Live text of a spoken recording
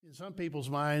In some people's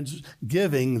minds,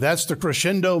 giving, that's the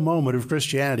crescendo moment of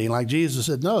Christianity. Like Jesus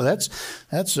said, no, that's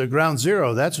ground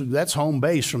zero. That's home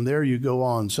base. From there you go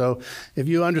on. So if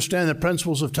you understand the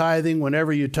principles of tithing,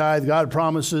 whenever you tithe, God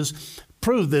promises,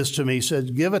 prove this to me. He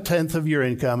said, give a tenth of your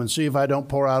income and see if I don't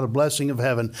pour out a blessing of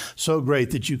heaven so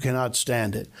great that you cannot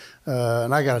stand it.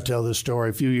 And I got to tell this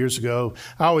story. A few years ago,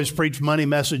 I always preach money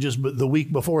messages, but the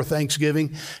week before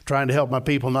Thanksgiving, trying to help my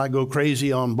people not go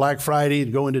crazy on Black Friday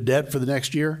and go into debt for the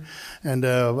next year. And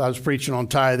I was preaching on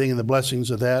tithing and the blessings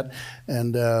of that.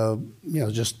 And,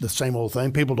 just the same old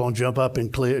thing. People don't jump up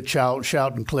and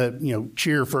shout and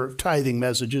cheer for tithing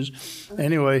messages.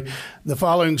 Anyway, the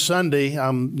following Sunday,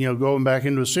 I'm, going back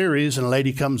into a series, and a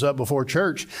lady comes up before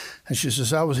church, and she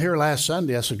says, I was here last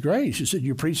Sunday. I said, great. She said,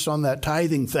 you preached on that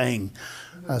tithing thing.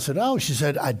 I said, oh. She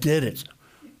said, I did it.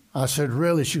 I said,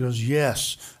 really? She goes,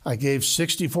 yes. I gave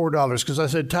 $64 because I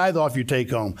said, tithe off your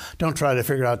take home. Don't try to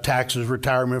figure out taxes,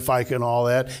 retirement, FICA, and all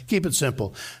that. Keep it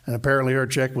simple. And apparently her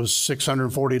check was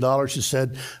 $640. She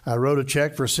said, I wrote a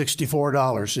check for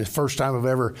 $64. It's the first time I've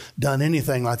ever done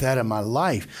anything like that in my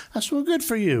life. I said, well, good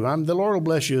for you. The Lord will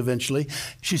bless you eventually.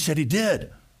 She said, he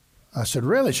did. I said,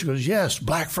 really? She goes, yes,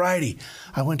 Black Friday.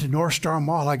 I went to North Star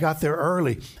Mall. I got there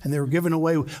early, and they were giving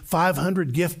away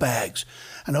 500 gift bags.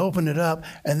 And I opened it up,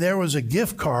 and there was a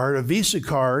gift card, a Visa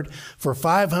card, for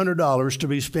 $500 to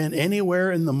be spent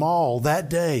anywhere in the mall that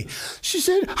day. She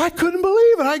said, I couldn't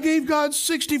believe it. I gave God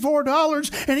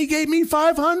 $64, and he gave me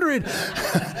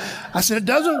 $500. I said, it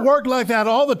doesn't work like that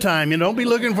all the time. Don't be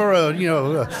looking for a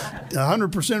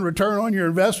 100% return on your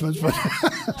investments.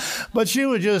 But she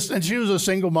was a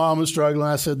single mom and struggling.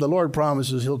 I said, the Lord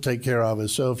promises he'll take care of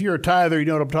us. So if you're a tither, you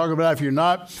know what I'm talking about. If you're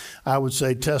not, I would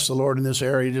say test the Lord in this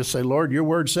area. Just say, Lord,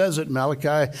 your word says it.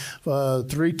 Malachi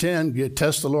 3:10,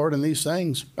 test the Lord in these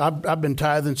things. I've been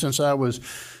tithing since I was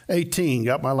 18,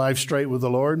 got my life straight with the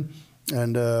Lord,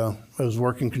 and I was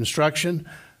working construction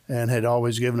and had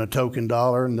always given a token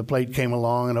dollar, and the plate came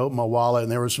along and opened my wallet,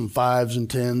 and there were some 5s and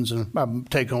 10s, and my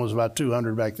take-home was about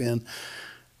 $200 back then.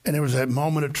 And there was that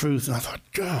moment of truth, and I thought,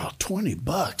 God,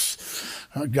 $20.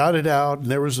 I got it out, and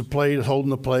there was a plate, holding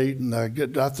the plate, and I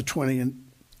got the 20 and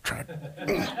tried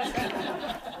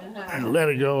and let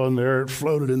it go, and there it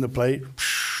floated in the plate.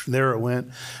 There it went.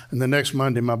 And the next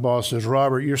Monday, my boss says,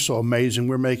 Robert, you're so amazing.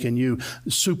 We're making you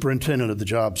the superintendent of the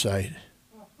job site.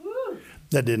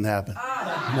 That didn't happen.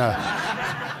 No,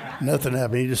 nothing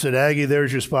happened. He just said, Aggie,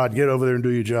 there's your spot. Get over there and do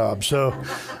your job.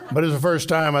 But it's the first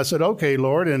time I said, okay,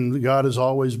 Lord, and God is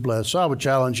always blessed. So I would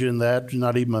challenge you in that,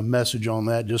 not even a message on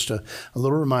that, just a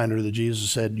little reminder that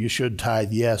Jesus said you should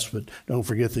tithe, yes, but don't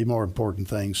forget the more important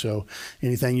things. So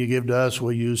anything you give to us,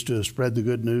 we'll use to spread the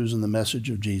good news and the message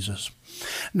of Jesus.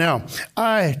 Now,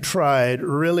 I tried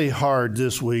really hard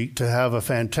this week to have a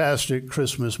fantastic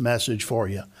Christmas message for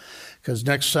you, because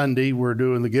next Sunday we're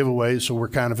doing the giveaways, so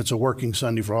it's a working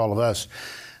Sunday for all of us.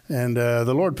 And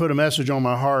the Lord put a message on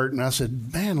my heart, and I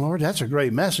said, man, Lord, that's a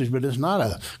great message, but it's not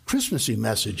a Christmassy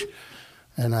message.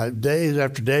 And days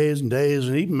after days and days,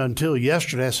 and even until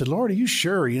yesterday, I said, Lord, are you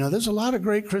sure? There's a lot of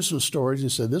great Christmas stories. He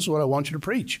said, this is what I want you to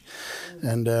preach.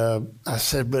 And I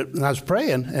said, and I was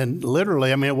praying, and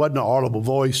literally, it wasn't an audible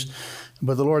voice,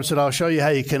 but the Lord said, I'll show you how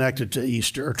you connect it to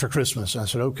Easter or to Christmas. I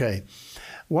said, okay.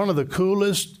 One of the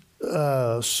coolest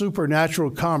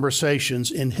supernatural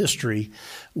conversations in history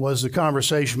was the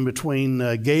conversation between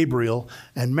Gabriel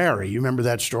and Mary. You remember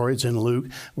that story? It's in Luke,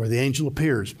 where the angel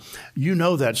appears. You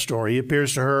know that story. He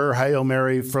appears to her, Hail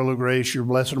Mary, full of grace, you're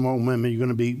blessed among women, you're going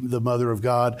to be the mother of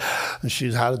God. And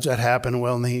she's, how does that happen?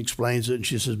 Well, and he explains it, and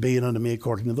she says, be it unto me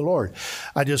according to the Lord.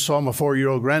 I just saw my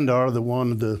 4-year-old granddaughter, the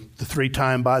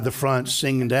 3-time by the front,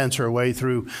 sing and dance her way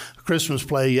through a Christmas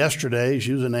play yesterday.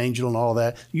 She was an angel and all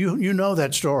that. You know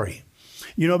that story.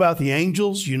 You know about the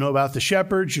angels, you know about the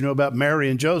shepherds, you know about Mary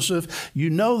and Joseph. You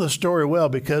know the story well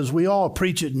because we all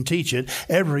preach it and teach it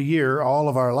every year all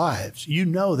of our lives. You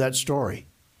know that story.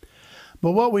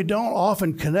 But what we don't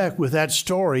often connect with that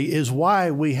story is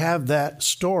why we have that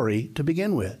story to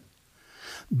begin with.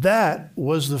 That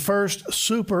was the first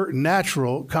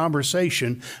supernatural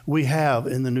conversation we have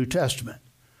in the New Testament.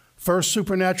 First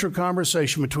supernatural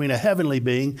conversation between a heavenly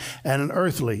being and an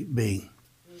earthly being.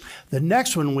 The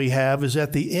next one we have is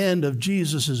at the end of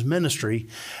Jesus' ministry,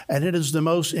 and it is the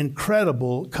most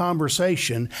incredible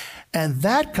conversation. And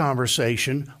that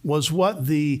conversation was what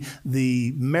the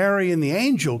Mary and the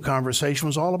angel conversation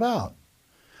was all about.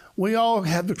 We all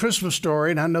have the Christmas story,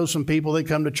 and I know some people that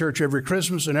come to church every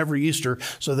Christmas and every Easter,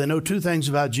 so they know 2 things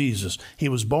about Jesus. He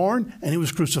was born and he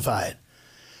was crucified.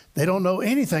 They don't know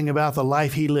anything about the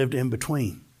life he lived in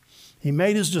between. He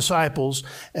made his disciples,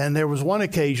 and there was one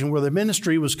occasion where the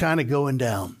ministry was kind of going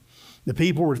down. The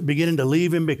people were beginning to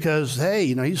leave him because, hey,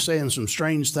 he's saying some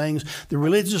strange things. The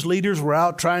religious leaders were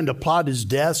out trying to plot his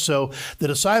death, so the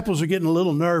disciples are getting a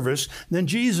little nervous. Then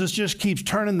Jesus just keeps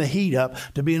turning the heat up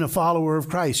to being a follower of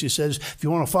Christ. He says, if you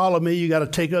want to follow me, you got to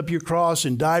take up your cross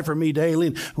and die for me daily.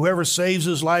 And whoever saves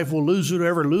his life will lose it.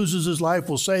 Whoever loses his life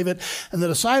will save it. And the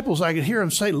disciples, I could hear them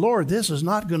say, Lord, this is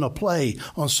not going to play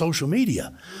on social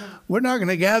media. We're not going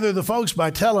to gather the folks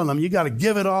by telling them, you got to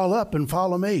give it all up and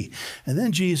follow me. And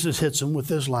then Jesus hits them with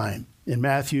this line in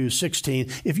Matthew 16.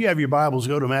 If you have your Bibles,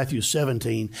 go to Matthew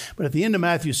 17. But at the end of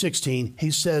Matthew 16, he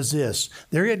says this.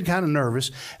 They're getting kind of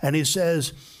nervous. And he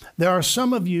says, there are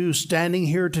some of you standing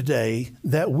here today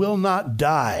that will not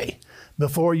die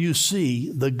before you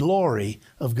see the glory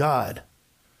of God.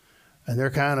 And they're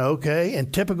kind of okay.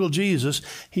 And typical Jesus,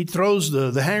 he throws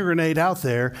the hand grenade out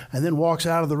there and then walks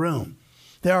out of the room.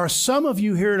 There are some of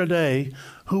you here today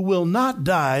who will not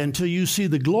die until you see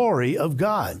the glory of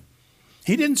God.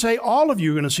 He didn't say all of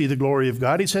you are going to see the glory of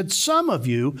God. He said some of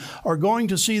you are going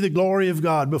to see the glory of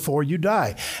God before you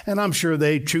die. And I'm sure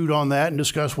they chewed on that and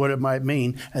discussed what it might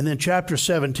mean. And then chapter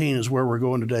 17 is where we're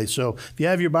going today. So if you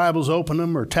have your Bibles, open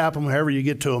them or tap them however you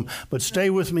get to them. But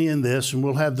stay with me in this, and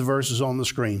we'll have the verses on the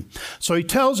screen. So he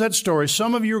tells that story.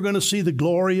 Some of you are going to see the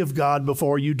glory of God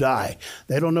before you die.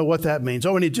 They don't know what that means.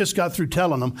 Oh, and he just got through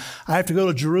telling them, I have to go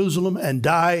to Jerusalem and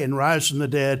die and rise from the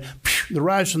dead. The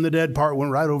rise from the dead part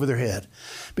went right over their head.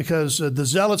 Because the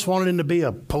zealots wanted him to be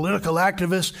a political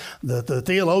activist. The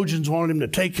theologians wanted him to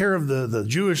take care of the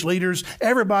Jewish leaders.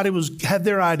 Everybody had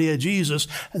their idea of Jesus.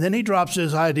 And then he drops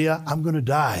his idea, I'm going to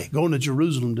die, going to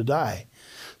Jerusalem to die.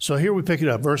 So here we pick it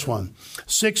up, verse 1.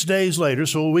 6 days later,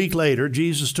 so a week later,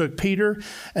 Jesus took Peter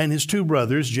and his two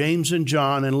brothers, James and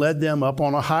John, and led them up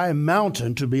on a high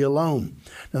mountain to be alone.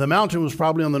 Now, the mountain was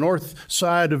probably on the north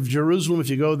side of Jerusalem.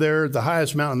 If you go there, the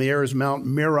highest mountain in the area is Mount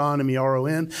Meron,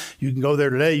 M-E-R-O-N. You can go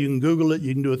there today. You can Google it.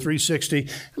 You can do a 360.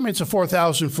 I mean, it's a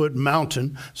 4,000-foot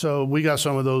mountain, so we got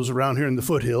some of those around here in the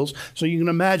foothills. So you can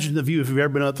imagine the view if you've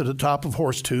ever been up to the top of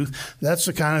Horsetooth. That's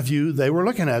the kind of view they were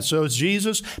looking at. So it's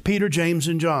Jesus, Peter, James,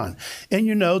 and John. In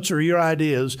your notes or your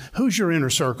ideas, who's your inner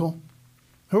circle?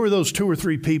 Who are those 2 or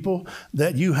 3 people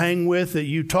that you hang with, that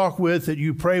you talk with, that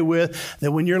you pray with,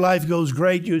 that when your life goes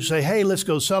great, you say, hey, let's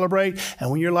go celebrate.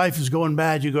 And when your life is going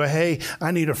bad, you go, hey,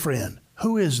 I need a friend.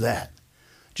 Who is that?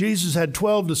 Jesus had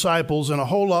 12 disciples and a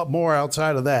whole lot more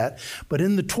outside of that. But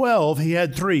in the 12, he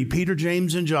had 3, Peter,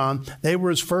 James, and John. They were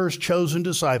his first chosen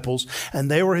disciples,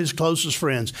 and they were his closest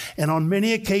friends. And on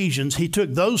many occasions, he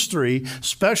took those 3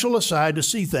 special aside to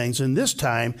see things. And this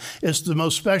time, it's the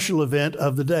most special event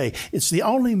of the day. It's the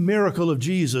only miracle of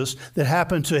Jesus that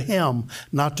happened to him,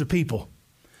 not to people.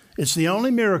 It's the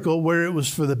only miracle where it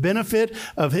was for the benefit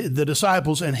of the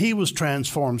disciples, and he was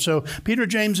transformed. So Peter,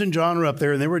 James, and John are up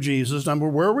there, and they were Jesus. Number,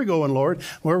 where are we going, Lord?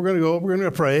 Where are we going to go? We're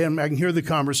going to pray, and I can hear the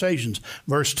conversations.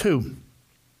 Verse 2.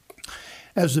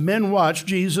 As the men watched,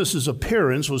 Jesus'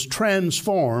 appearance was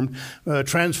transformed.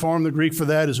 Transformed, the Greek for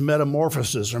that is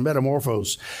metamorphosis or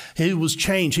metamorphos. He was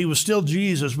changed. He was still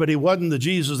Jesus, but he wasn't the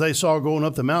Jesus they saw going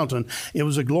up the mountain. It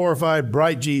was a glorified,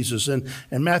 bright Jesus. And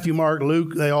Matthew, Mark,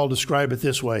 Luke, they all describe it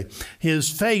this way. His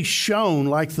face shone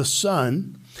like the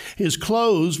sun. His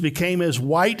clothes became as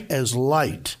white as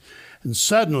light. And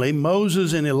suddenly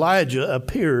Moses and Elijah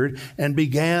appeared and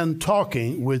began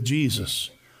talking with Jesus.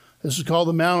 This is called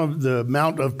the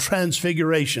Mount of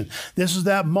Transfiguration. This is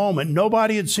that moment.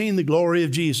 Nobody had seen the glory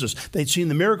of Jesus. They'd seen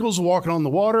the miracles, walking on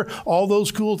the water, all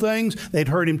those cool things. They'd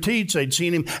heard him teach. They'd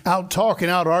seen him out talk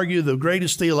and out argue the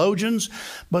greatest theologians.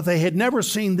 But they had never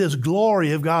seen this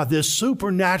glory of God, this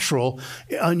supernatural,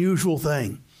 unusual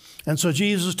thing. And so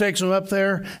Jesus takes them up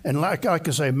there, and like I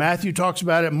say, Matthew talks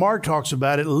about it, Mark talks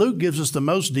about it, Luke gives us the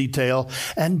most detail,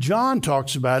 and John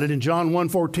talks about it in John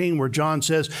 1:14, where John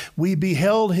says, we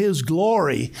beheld his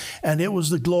glory, and it was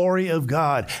the glory of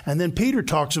God. And then Peter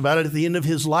talks about it at the end of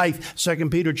his life, 2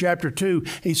 Peter chapter 2.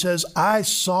 He says, I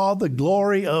saw the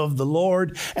glory of the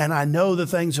Lord, and I know the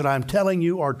things that I'm telling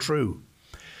you are true.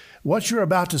 What you're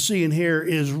about to see and hear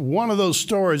is one of those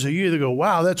stories that you either go,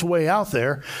 wow, that's way out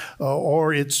there,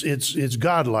 or it's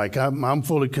godlike. I'm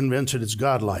fully convinced that it's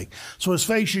godlike. So his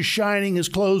face is shining, his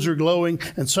clothes are glowing,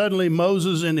 and suddenly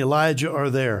Moses and Elijah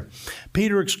are there.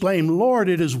 Peter exclaimed, Lord,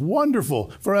 it is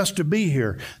wonderful for us to be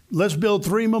here. Let's build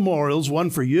 3 memorials,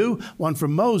 one for you, one for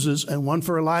Moses, and one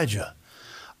for Elijah.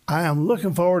 I am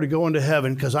looking forward to going to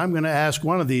heaven because I'm going to ask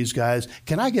one of these guys,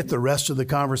 can I get the rest of the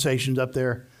conversations up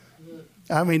there?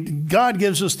 I mean, God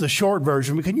gives us the short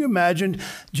version. But can you imagine?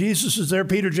 Jesus is there,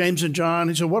 Peter, James, and John.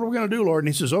 He said, what are we going to do, Lord?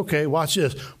 And he says, okay, watch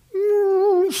this.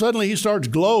 suddenly he starts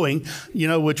glowing,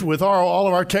 which with all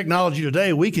of our technology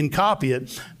today, we can copy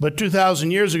it. But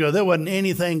 2,000 years ago, there wasn't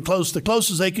anything close. The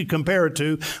closest they could compare it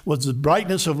to was the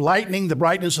brightness of lightning, the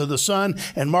brightness of the sun.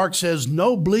 And Mark says,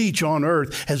 no bleach on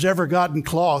earth has ever gotten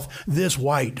cloth this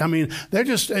white. I mean,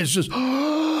 it's just,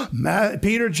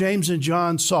 Peter, James, and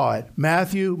John saw it.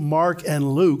 Matthew, Mark,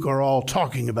 and Luke are all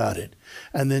talking about it.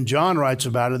 And then John writes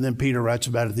about it, and then Peter writes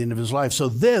about it at the end of his life. So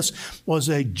this was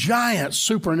a giant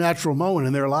supernatural moment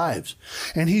in their lives.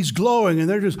 And he's glowing, and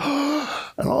they're just,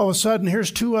 and all of a sudden,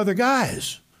 here's two other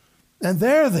guys. And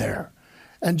they're there.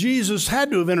 And Jesus had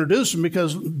to have introduced them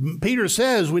because Peter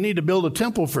says we need to build a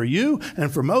temple for you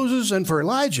and for Moses and for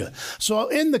Elijah. So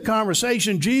in the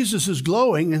conversation, Jesus is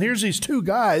glowing, and here's these two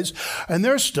guys, and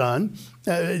they're stunned,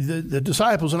 the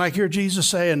disciples. And I hear Jesus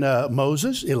saying,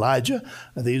 Moses, Elijah,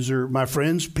 these are my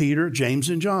friends, Peter, James,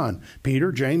 and John.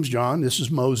 Peter, James, John, this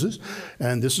is Moses,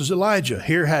 and this is Elijah.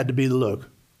 Here had to be the look.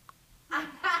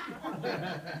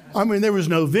 I mean, there was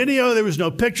no video, there was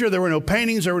no picture, there were no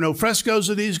paintings, there were no frescoes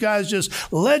of these guys, just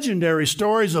legendary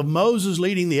stories of Moses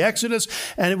leading the Exodus.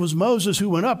 And it was Moses who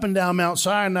went up and down Mount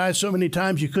Sinai so many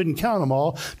times you couldn't count them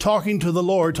all, talking to the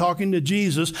Lord, talking to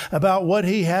Jesus about what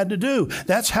he had to do.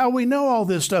 That's how we know all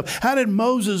this stuff. How did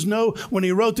Moses know when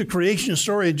he wrote the creation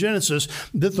story of Genesis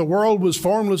that the world was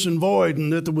formless and void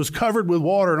and that it was covered with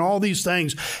water and all these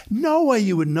things? No way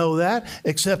you would know that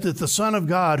except that the Son of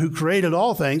God, who created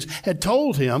all things, had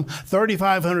told him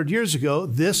 3,500 years ago,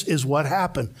 this is what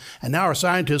happened. And now our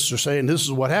scientists are saying this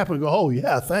is what happened. Go, oh,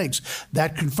 yeah, thanks.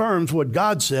 That confirms what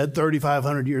God said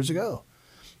 3,500 years ago.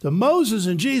 So Moses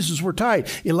and Jesus were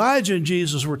tight. Elijah and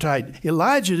Jesus were tight.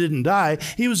 Elijah didn't die.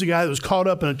 He was the guy that was caught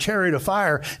up in a chariot of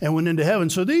fire and went into heaven.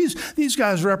 So these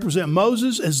guys represent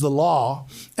Moses as the law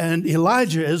and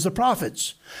Elijah as the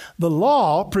prophets. The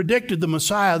law predicted the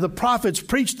Messiah. The prophets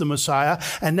preached the Messiah.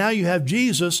 And now you have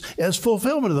Jesus as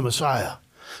fulfillment of the Messiah.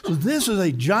 So this is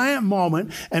a giant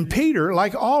moment, and Peter,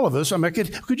 like all of us, I mean,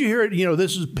 could you hear it?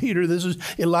 This is Peter, this is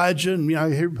Elijah, and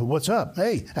I hear, what's up?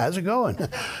 Hey, how's it going?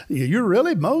 You're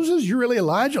really Moses? You're really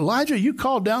Elijah? Elijah, you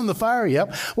called down the fire?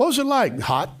 Yep. What was it like?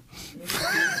 Hot.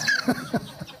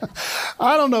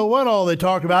 I don't know what all they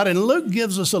talked about, and Luke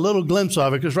gives us a little glimpse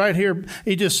of it, because right here,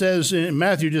 he just says,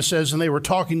 Matthew just says, and they were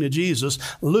talking to Jesus.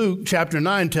 Luke chapter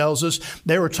 9 tells us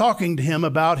they were talking to him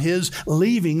about his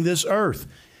leaving this earth.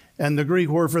 And the Greek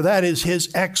word for that is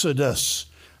his exodus.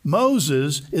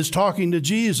 Moses is talking to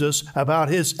Jesus about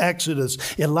his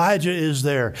exodus. Elijah is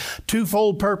there.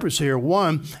 Twofold purpose here.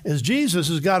 One is Jesus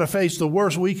has got to face the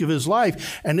worst week of his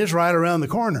life, and it's right around the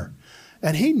corner.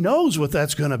 And he knows what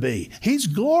that's going to be. He's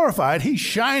glorified. He's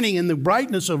shining in the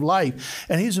brightness of life.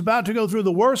 And he's about to go through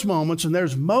the worst moments. And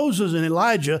there's Moses and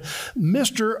Elijah,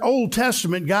 Mr. Old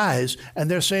Testament guys.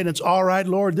 And they're saying, it's all right,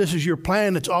 Lord. This is your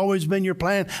plan. It's always been your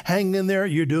plan. Hang in there.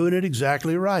 You're doing it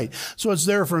exactly right. So it's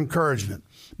there for encouragement.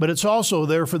 But it's also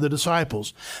there for the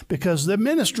disciples because the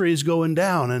ministry is going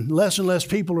down and less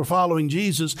people are following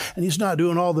Jesus, and he's not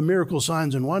doing all the miracle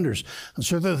signs and wonders. And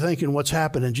so they're thinking, what's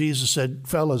happened? And Jesus said,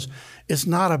 fellas, it's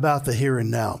not about the here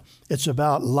and now. It's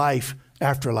about life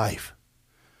after life.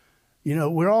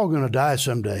 We're all going to die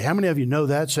someday. How many of you know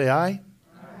that? Say aye.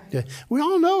 Okay. We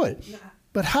all know it.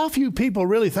 But how few people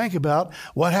really think about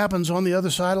what happens on the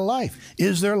other side of life?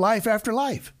 Is there life after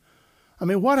life? I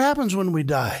mean, what happens when we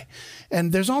die?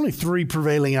 And there's only three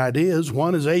prevailing ideas.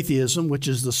 One is atheism, which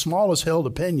is the smallest held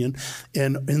opinion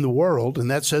in the world. And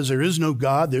that says there is no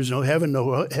God, there's no heaven,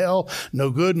 no hell,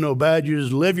 no good, no bad. You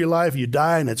just live your life, you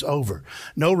die, and it's over.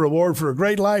 No reward for a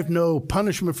great life, no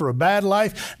punishment for a bad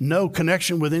life, no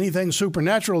connection with anything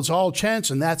supernatural. It's all chance,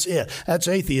 and that's it. That's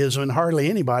atheism, and hardly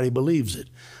anybody believes it.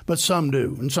 But some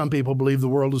do. And some people believe the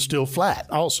world is still flat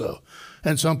also.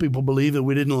 And some people believe that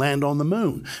we didn't land on the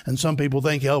moon. And some people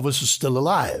think Elvis is still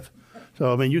alive.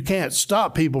 So, I mean, you can't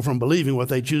stop people from believing what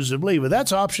they choose to believe. But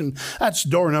that's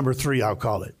door number 3, I'll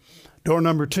call it. Door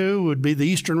number 2 would be the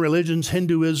Eastern religions,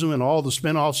 Hinduism, and all the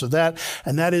spin-offs of that.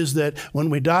 And that is that when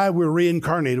we die, we're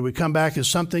reincarnated. We come back as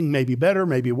something maybe better,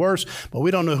 maybe worse, but we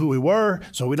don't know who we were.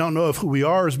 So we don't know if who we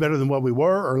are is better than what we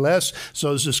were or less. So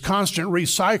there's this constant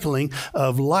recycling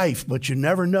of life, but you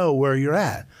never know where you're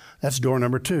at. That's door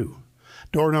number 2.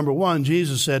 Door number 1,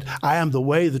 Jesus said, I am the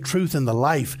way, the truth, and the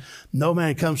life. No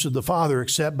man comes to the Father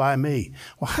except by me.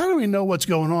 Well, how do we know what's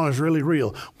going on is really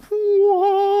real?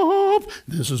 whoop,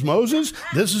 this is Moses,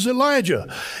 this is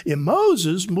Elijah. And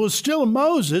Moses was still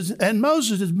Moses, and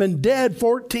Moses has been dead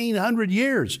 1,400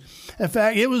 years. In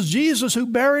fact, it was Jesus who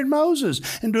buried Moses.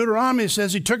 In Deuteronomy, it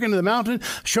says he took him to the mountain,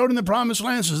 showed him the promised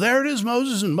land, says, there it is,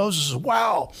 Moses. And Moses says,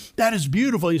 wow, that is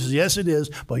beautiful. He says, yes, it is,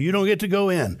 but you don't get to go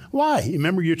in. Why? You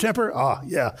remember your temper?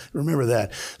 Yeah, remember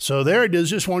that. So there it is.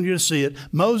 Just wanted you to see it.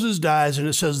 Moses dies, and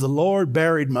it says the Lord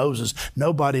buried Moses.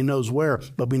 Nobody knows where,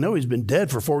 but we know he's been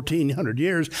dead for 1,400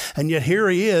 years, and yet here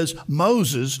he is,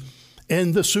 Moses,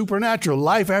 in the supernatural,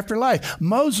 life after life.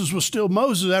 Moses was still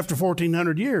Moses after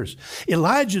 1,400 years.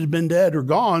 Elijah had been dead or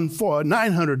gone for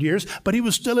 900 years, but he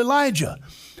was still Elijah.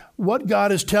 What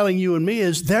God is telling you and me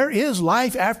is there is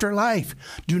life after life.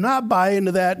 Do not buy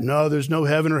into that. No, there's no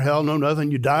heaven or hell, no nothing.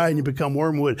 You die and you become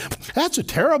wormwood. That's a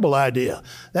terrible idea.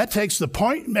 That takes the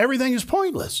point. Everything is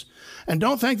pointless. And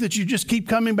don't think that you just keep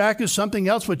coming back as something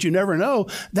else, but you never know.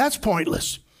 That's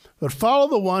pointless. But follow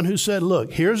the one who said,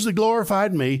 look, here's the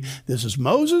glorified me. This is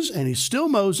Moses, and he's still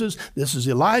Moses. This is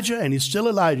Elijah, and he's still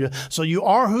Elijah. So you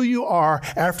are who you are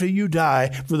after you die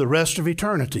for the rest of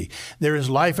eternity. There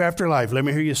is life after life. Let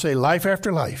me hear you say life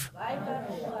after life. Life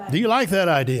after life. Do you like that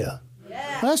idea?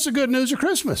 Yeah. That's the good news of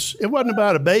Christmas. It wasn't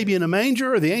about a baby in a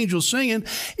manger or the angels singing.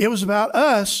 It was about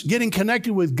us getting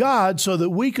connected with God so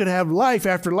that we could have life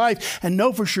after life and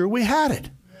know for sure we had it.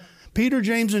 Peter,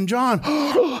 James, and John,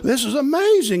 oh, this is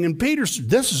amazing. And Peter,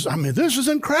 this is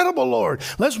incredible, Lord.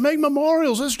 Let's make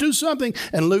memorials. Let's do something.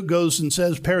 And Luke goes and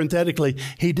says parenthetically,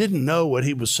 he didn't know what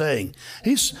he was saying.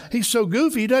 He's so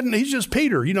goofy. He's just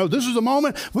Peter. You know, this is the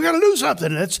moment. We got to do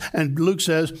something. And Luke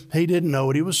says he didn't know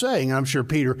what he was saying. And I'm sure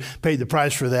Peter paid the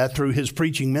price for that through his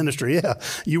preaching ministry. Yeah,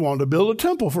 you wanted to build a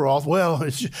temple for all. Well,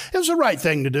 it was the right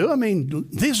thing to do. I mean,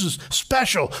 this is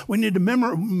special. We need to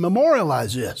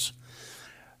memorialize this.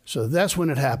 So that's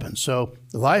when it happens. So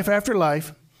life after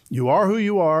life, you are who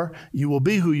you are. You will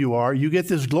be who you are. You get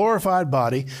this glorified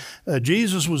body.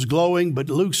 Jesus was glowing, but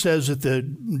Luke says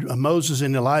that Moses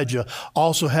and Elijah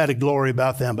also had a glory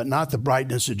about them, but not the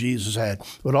brightness that Jesus had.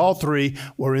 But all three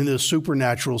were in this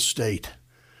supernatural state.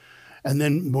 And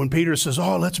then when Peter says,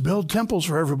 oh, let's build temples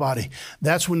for everybody,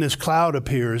 that's when this cloud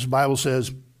appears. The Bible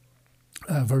says,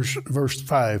 verse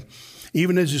 5,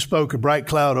 even as he spoke, a bright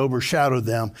cloud overshadowed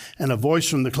them, and a voice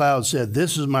from the cloud said,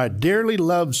 this is my dearly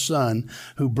loved son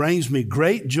who brings me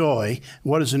great joy.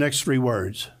 What is the next three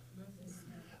words?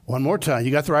 One more time.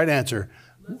 You got the right answer.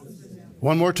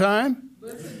 One more time.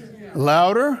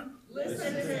 Louder.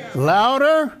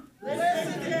 Louder.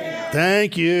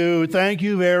 Thank you. Thank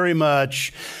you very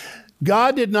much.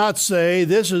 God did not say,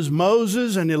 this is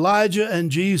Moses and Elijah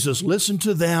and Jesus. Listen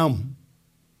to them.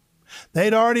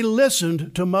 They'd already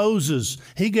listened to Moses.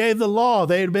 He gave the law.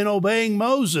 They had been obeying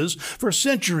Moses for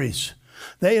centuries.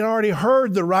 They had already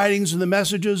heard the writings and the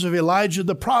messages of Elijah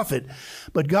the prophet.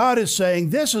 But God is saying,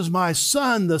 this is my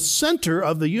son, the center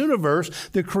of the universe,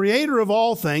 the creator of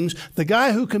all things, the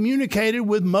guy who communicated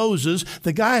with Moses,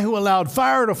 the guy who allowed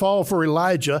fire to fall for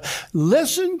Elijah.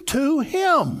 Listen to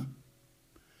him.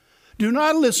 Do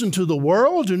not listen to the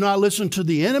world. Do not listen to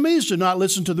the enemies. Do not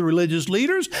listen to the religious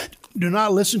leaders. Do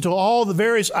not listen to all the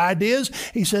various ideas.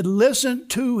 He said, listen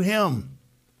to him.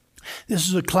 This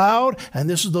is a cloud, and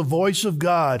this is the voice of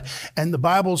God. And the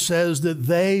Bible says that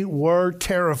they were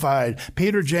terrified.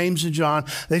 Peter, James, and John,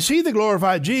 they see the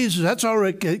glorified Jesus. That's all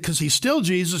right, because he's still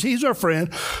Jesus. He's our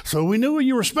friend. So we knew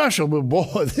you were special, but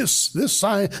boy, this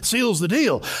sign seals the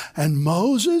deal. And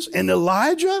Moses and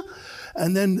Elijah,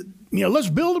 and then, let's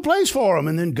build a place for them.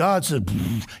 And then God said,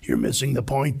 you're missing the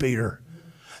point, Peter.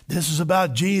 This is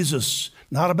about Jesus,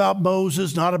 not about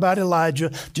Moses, not about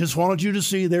Elijah. Just wanted you to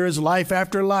see there is life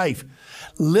after life.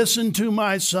 Listen to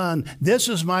my son. This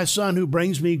is my son who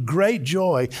brings me great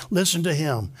joy. Listen to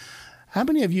him. How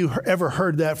many of you ever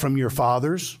heard that from your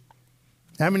fathers?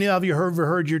 How many of you ever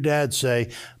heard your dad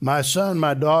say, my son,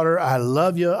 my daughter, I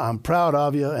love you, I'm proud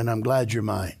of you, and I'm glad you're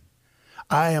mine.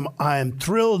 I am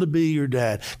thrilled to be your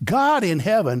dad. God in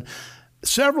heaven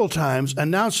several times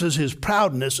announces his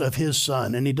proudness of his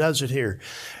son, and he does it here.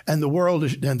 And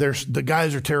the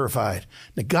guys are terrified.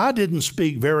 Now, God didn't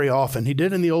speak very often. He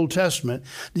did in the Old Testament.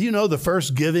 Do you know the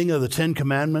first giving of the 10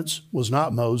 Commandments was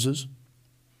not Moses?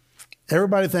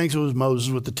 Everybody thinks it was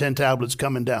Moses with the 10 tablets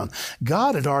coming down.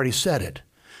 God had already said it.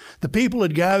 The people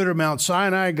had gathered at Mount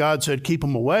Sinai. God said, keep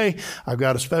them away. I've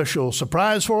got a special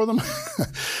surprise for them.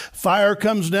 Fire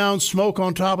comes down, smoke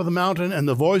on top of the mountain, and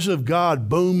the voice of God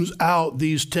booms out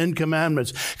these 10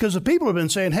 commandments. Because the people have been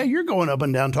saying, hey, you're going up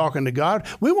and down talking to God.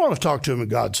 We want to talk to him. And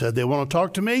God said, they want to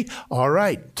talk to me? All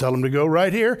right, tell them to go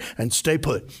right here and stay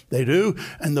put. They do.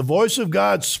 And the voice of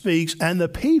God speaks, and the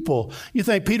people, you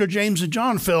think Peter, James, and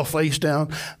John fell face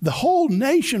down. The whole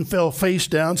nation fell face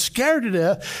down, scared to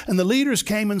death. And the leaders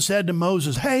came and said to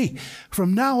Moses, hey,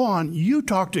 from now on, you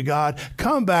talk to God.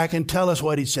 Come back and tell us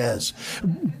what he says.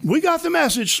 We got the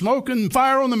message, smoke and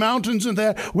fire on the mountains and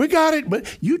that. We got it,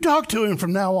 but you talk to him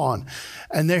from now on.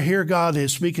 And they hear God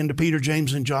is speaking to Peter,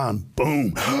 James, and John.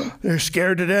 Boom. They're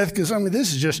scared to death because,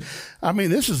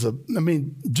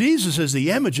 Jesus is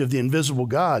the image of the invisible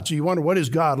God. So you wonder, what is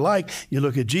God like? You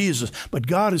look at Jesus. But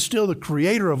God is still the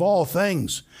creator of all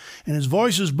things. And his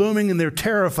voice is booming and they're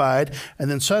terrified. And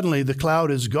then suddenly the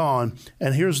cloud is gone.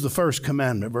 And here's the first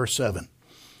commandment, verse 7.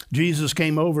 Jesus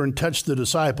came over and touched the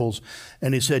disciples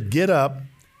and he said, get up,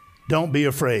 don't be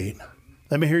afraid.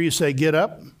 Let me hear you say, get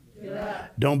up.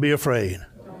 Don't be afraid.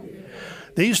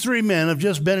 These 3 men have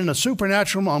just been in a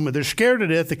supernatural moment. They're scared to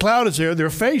death. The cloud is there. They're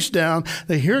face down.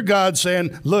 They hear God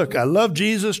saying, look, I love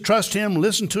Jesus. Trust him.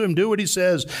 Listen to him. Do what he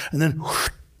says. And then whoosh,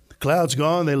 the cloud's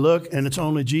gone. They look, and it's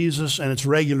only Jesus, and it's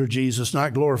regular Jesus,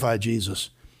 not glorified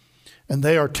Jesus. And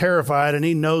they are terrified, and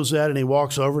he knows that, and he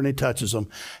walks over and he touches them.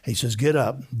 He says, get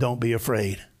up. Don't be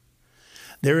afraid.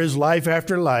 There is life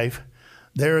after life.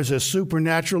 There is a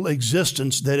supernatural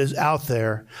existence that is out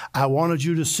there. I wanted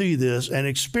you to see this and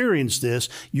experience this.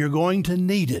 You're going to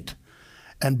need it.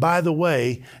 And by the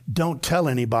way, don't tell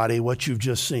anybody what you've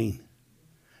just seen.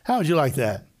 How would you like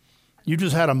that? You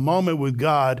just had a moment with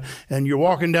God and you're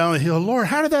walking down the hill. Lord,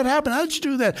 how did that happen? How did you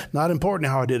do that? Not important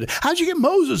how I did it. How'd you get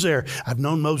Moses there? I've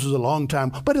known Moses a long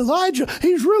time. But Elijah,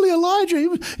 he's really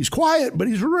Elijah. He's quiet, but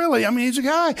he's a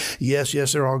guy.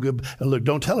 Yes, they're all good. Look,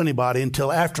 don't tell anybody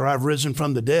until after I've risen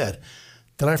from the dead.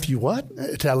 Till after you what?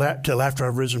 Till after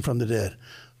I've risen from the dead.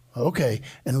 Okay.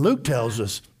 And Luke tells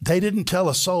us they didn't tell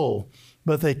a soul,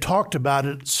 but they talked about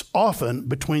it often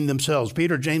between themselves,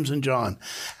 Peter, James, and John.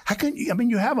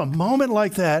 You have a moment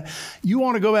like that. You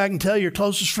want to go back and tell your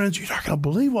closest friends, you're not going to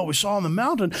believe what we saw on the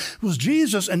mountain. It was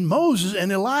Jesus and Moses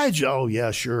and Elijah. Oh,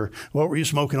 yeah, sure. What were you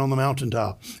smoking on the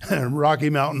mountaintop? Rocky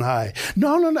Mountain High.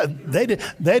 No. They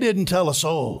didn't tell a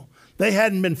soul. They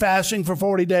hadn't been fasting for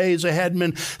 40 days. They hadn't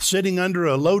been sitting under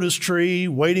a lotus tree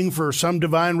waiting for some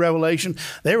divine revelation.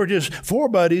 They were just 4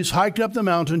 buddies hiked up the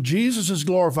mountain. Jesus is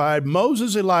glorified.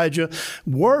 Moses, Elijah,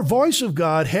 voice of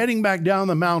God heading back down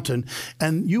the mountain.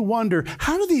 And you wonder,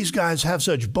 how do these guys have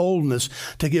such boldness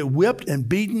to get whipped and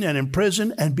beaten and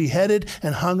imprisoned and beheaded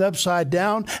and hung upside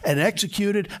down and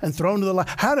executed and thrown to the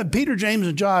lion's? How did Peter, James,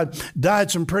 and John died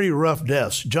some pretty rough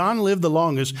deaths? John lived the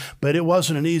longest, but it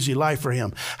wasn't an easy life for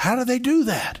him. How did they do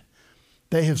that?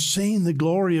 They have seen the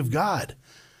glory of God.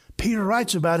 Peter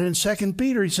writes about it in 2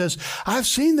 Peter. He says, I've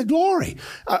seen the glory.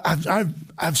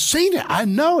 I've seen it. I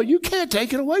know it. You can't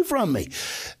take it away from me.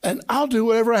 And I'll do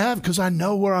whatever I have because I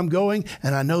know where I'm going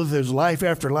and I know there's life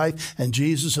after life and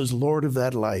Jesus is Lord of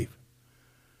that life.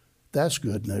 That's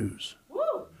good news.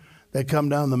 Woo. They come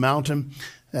down the mountain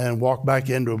and walk back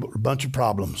into a bunch of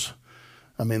problems.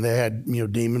 They had,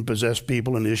 demon-possessed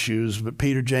people and issues, but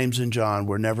Peter, James, and John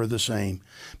were never the same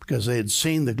because they had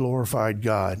seen the glorified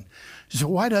God. So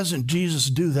why doesn't Jesus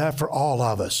do that for all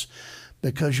of us?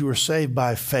 Because you were saved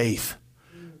by faith.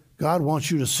 God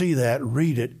wants you to see that,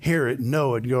 read it, hear it,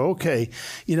 know it, go, okay,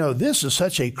 this is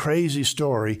such a crazy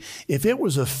story. If it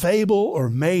was a fable or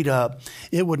made up,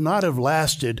 it would not have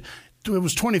lasted. It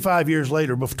was 25 years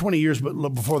later, 20 years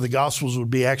before the Gospels would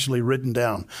be actually written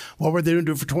down. What were they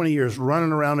doing for 20 years?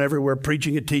 Running around everywhere,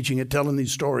 preaching it, teaching it, telling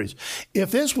these stories. If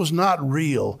this was not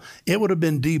real, it would have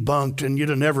been debunked and you'd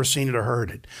have never seen it or heard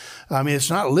it.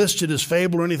 It's not listed as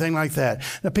fable or anything like that.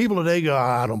 Now, people today go,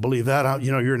 I don't believe that.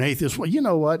 You're an atheist. Well, you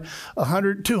know what?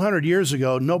 100, 200 years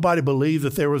ago, nobody believed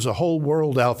that there was a whole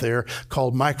world out there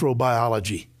called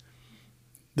microbiology.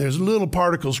 There's little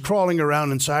particles crawling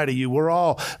around inside of you. We're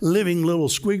all living little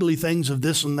squiggly things of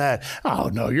this and that. Oh,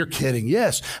 no, you're kidding.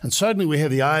 Yes. And suddenly we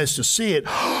have the eyes to see it.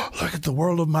 Look at the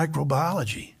world of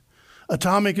microbiology.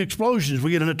 Atomic explosions.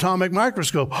 We get an atomic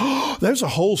microscope. There's a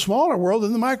whole smaller world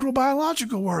than the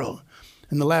microbiological world.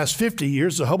 In the last 50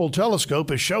 years, the Hubble telescope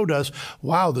has showed us,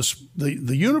 wow,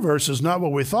 the universe is not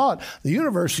what we thought. The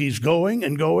universe is going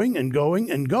and going and going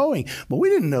and going. But we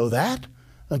didn't know that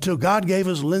until God gave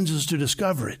us lenses to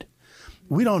discover it.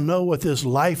 We don't know what this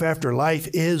life after life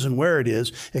is and where it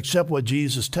is, except what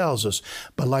Jesus tells us.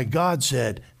 But like God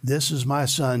said, this is my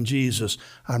son, Jesus.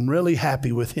 I'm really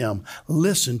happy with him.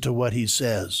 Listen to what he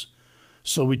says.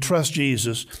 So we trust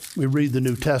Jesus, we read the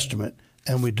New Testament,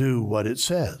 and we do what it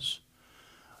says.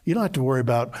 You don't have to worry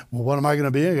about, well, what am I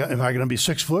going to be? Am I going to be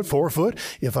 6 foot, 4 foot?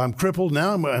 If I'm crippled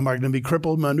now, am I going to be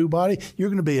crippled in my new body? You're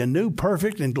going to be a new,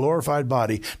 perfect, and glorified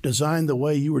body, designed the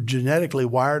way you were genetically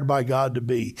wired by God to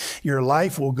be. Your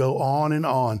life will go on and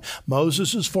on.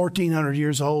 Moses is 1,400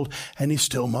 years old, and he's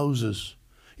still Moses.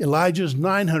 Elijah's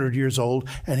 900 yeyears old,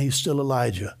 and he's still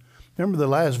Elijah. Remember the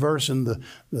last verse in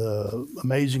the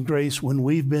Amazing Grace? When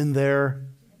we've been there,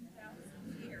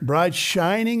 bright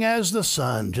shining as the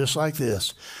sun, just like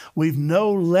this. We've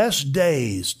no less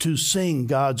days to sing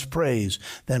God's praise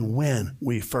than when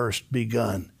we first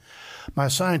begun. My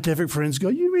scientific friends go,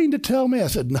 you mean to tell me? I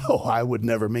said, no, I would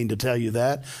never mean to tell you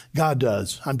that. God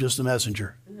does. I'm just a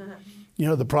messenger. You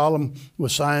know, the problem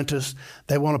with scientists,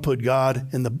 they want to put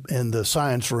God in the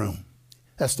science room.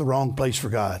 That's the wrong place for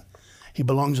God. He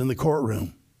belongs in the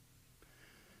courtroom.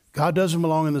 God doesn't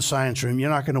belong in the science room. You're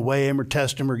not going to weigh him or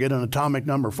test him or get an atomic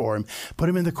number for him. Put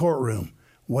him in the courtroom.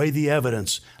 Weigh the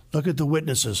evidence. Look at the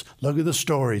witnesses. Look at the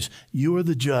stories. You are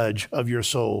the judge of your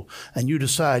soul. And you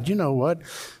decide, you know what?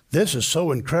 This is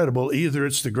so incredible. Either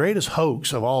it's the greatest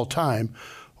hoax of all time,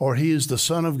 or he is the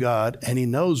Son of God, and he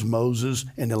knows Moses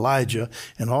and Elijah,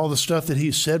 and all the stuff that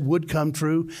he said would come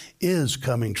true is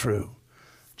coming true.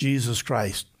 Jesus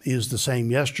Christ. He is the same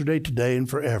yesterday, today, and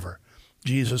forever.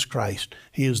 Jesus Christ.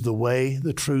 He is the way,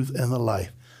 the truth, and the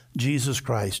life. Jesus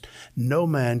Christ. No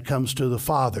man comes to the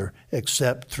Father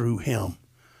except through him.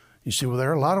 You see, well,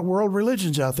 there are a lot of world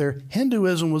religions out there.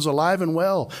 Hinduism was alive and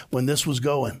well when this was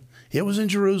going. It was in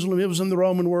Jerusalem. It was in the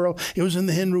Roman world. It was in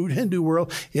the Hindu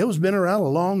world. It was been around a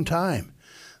long time.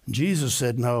 Jesus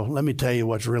said, no, let me tell you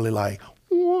what's really like.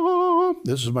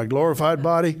 This is my glorified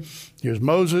body. Here's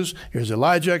Moses. Here's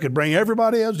Elijah. I could bring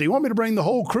everybody else. Do you want me to bring the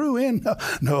whole crew in?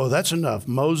 No, that's enough.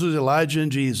 Moses, Elijah,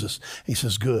 and Jesus. He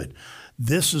says, good.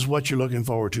 This is what you're looking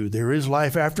forward to. There is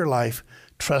life after life.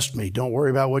 Trust me. Don't worry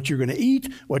about what you're going to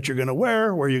eat, what you're going to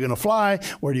wear, where you're going to fly,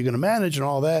 where you're going to manage, and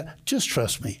all that. Just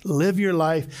trust me. Live your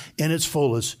life in its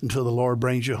fullest until the Lord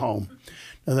brings you home.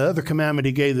 And the other commandment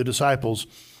he gave the disciples,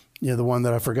 the one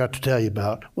that I forgot to tell you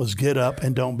about, was get up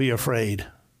and don't be afraid.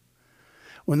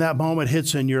 When that moment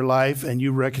hits in your life and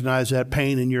you recognize that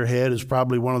pain in your head is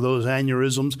probably one of those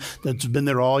aneurysms that's been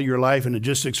there all your life and it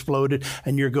just exploded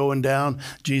and you're going down,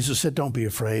 Jesus said, don't be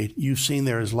afraid. You've seen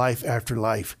there is life after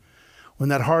life. When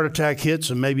that heart attack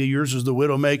hits and maybe yours is the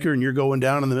widowmaker and you're going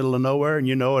down in the middle of nowhere and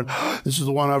you know it, this is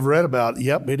the one I've read about.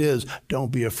 Yep, it is.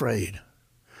 Don't be afraid.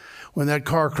 When that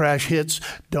car crash hits,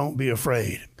 don't be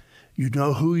afraid. You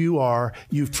know who you are.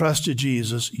 You've trusted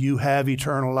Jesus. You have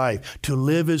eternal life. To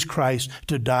live is Christ.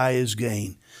 To die is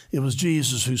gain. It was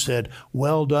Jesus who said,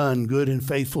 well done, good and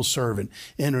faithful servant.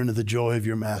 Enter into the joy of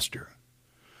your master.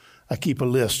 I keep a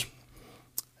list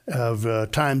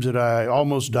of times that I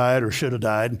almost died or should have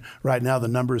died. Right now the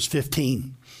number is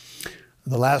 15.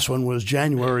 The last one was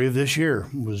January of this year.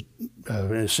 It was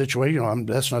in a situation,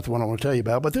 that's not the one I want to tell you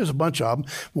about, but there's a bunch of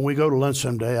them. When we go to lunch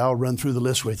someday, I'll run through the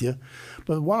list with you.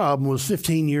 But one of them was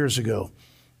 15 years ago.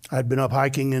 I'd been up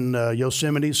hiking in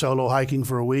Yosemite, solo hiking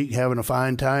for a week, having a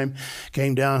fine time.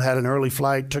 Came down, had an early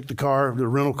flight, took the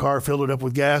rental car, filled it up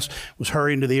with gas, was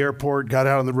hurrying to the airport, got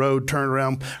out on the road, turned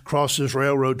around, crossed this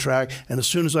railroad track, and as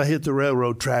soon as I hit the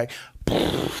railroad track,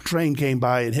 train came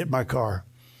by and hit my car.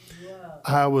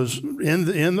 I was on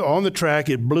the track.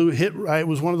 It it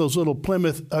was one of those little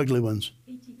Plymouth ugly ones.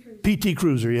 PT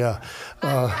Cruiser, yeah.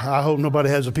 I hope nobody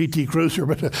has a PT Cruiser,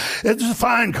 but it's a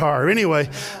fine car. Anyway,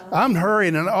 I'm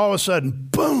hurrying, and all of a sudden,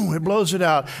 boom, it blows it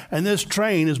out. And this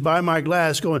train is by my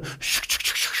glass going,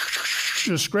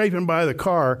 just scraping by the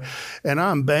car, and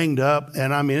I'm banged up.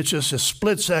 And I mean, it's just a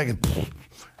split second.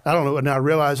 I don't know. And I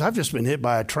realize I've just been hit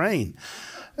by a train.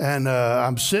 And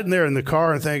I'm sitting there in the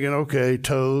car and thinking, okay,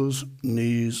 toes,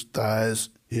 knees, thighs,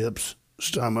 hips,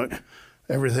 stomach,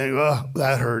 everything. Oh,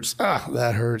 that hurts.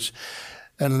 That hurts.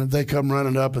 And they come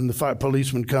running up, and the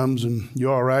policeman comes, and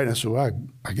you all right? And I said, well,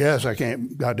 I guess I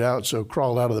got out, so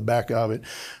crawled out of the back of it.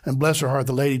 And bless her heart,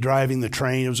 the lady driving the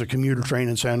train, it was a commuter train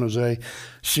in San Jose,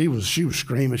 she was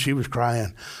screaming, she was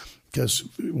crying. Because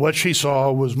what she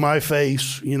saw was my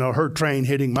face, her train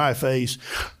hitting my face.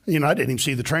 I didn't even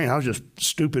see the train. I was just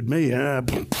stupid me.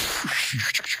 And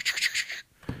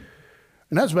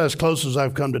that's about as close as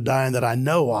I've come to dying that I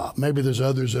know of. Maybe there's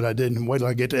others that I didn't. Wait till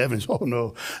I get to heaven. Oh,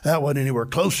 no, that wasn't anywhere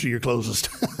close to your closest.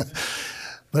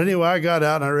 But anyway, I got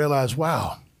out and I realized,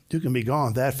 wow, you can be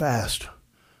gone that fast.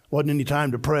 Wasn't any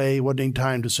time to pray. Wasn't any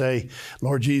time to say,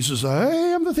 Lord Jesus,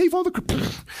 hey, I'm the thief on the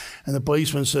cross. And the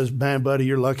policeman says, man, buddy,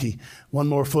 you're lucky. One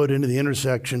more foot into the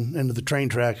intersection, into the train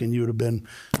track, and you would have been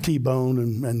T-boned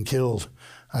and killed.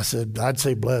 I said, I'd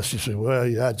say blessed. He said, well,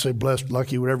 yeah, I'd say blessed,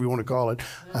 lucky, whatever you want to call it.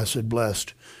 I said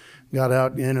blessed. Got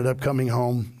out, ended up coming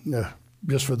home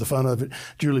just for the fun of it.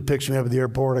 Julie picks me up at the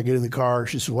airport. I get in the car.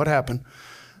 She said, what happened?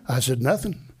 I said,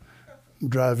 nothing. I'm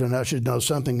driving out. She said, no,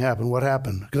 something happened. What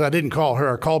happened? Because I didn't call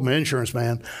her. I called my insurance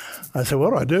man. I said,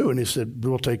 what do I do? And he said,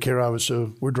 we'll take care of it.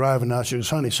 So we're driving now. She goes,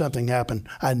 honey, something happened.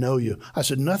 I know you. I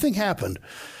said, nothing happened.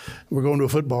 We're going to a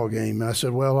football game. And I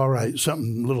said, well, all right,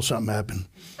 little something happened.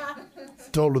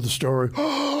 Told her the story.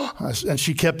 And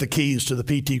she kept the keys to the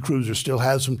PT Cruiser, still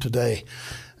has them today.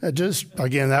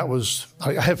 Again,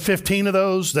 I have 15 of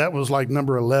those. That was like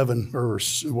number 11 or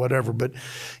whatever. But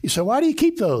you say, why do you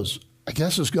keep those? I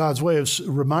guess it's God's way of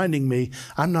reminding me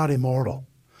I'm not immortal.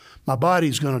 My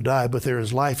body's going to die, but there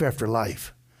is life after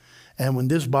life. And when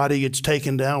this body gets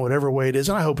taken down, whatever way it is,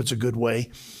 and I hope it's a good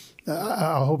way,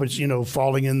 I hope it's,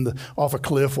 falling off a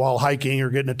cliff while hiking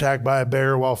or getting attacked by a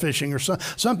bear while fishing or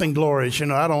something glorious.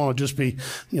 I don't want to just be,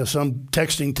 some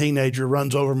texting teenager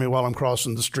runs over me while I'm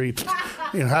crossing the street.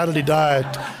 How did he die?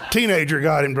 A teenager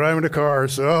got him driving a car.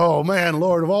 So, oh, man,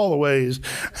 Lord of all the ways.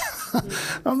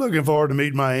 I'm looking forward to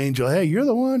meeting my angel. Hey, you're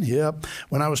the one? Yep.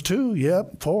 When I was 2,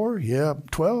 yep. 4, yep.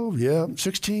 12, yep.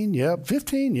 16, yep.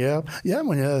 15, yep. Yeah,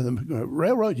 the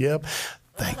railroad, yep.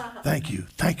 Thank you.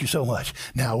 Thank you so much.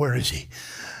 Now, where is he?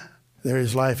 There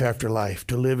is life after life.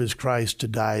 To live is Christ, to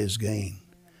die is gain.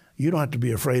 You don't have to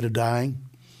be afraid of dying.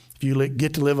 If you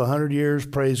get to live 100 years,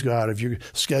 praise God. If you're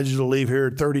scheduled to leave here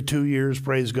at 32 years,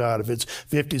 praise God. If it's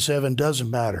 57,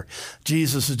 doesn't matter.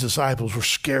 Jesus' disciples were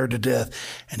scared to death,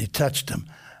 and he touched them.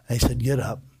 And he said, get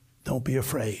up. Don't be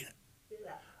afraid.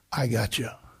 I got you.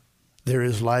 There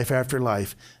is life after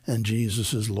life, and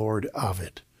Jesus is Lord of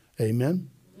it. Amen?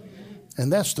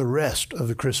 And that's the rest of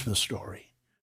the Christmas story.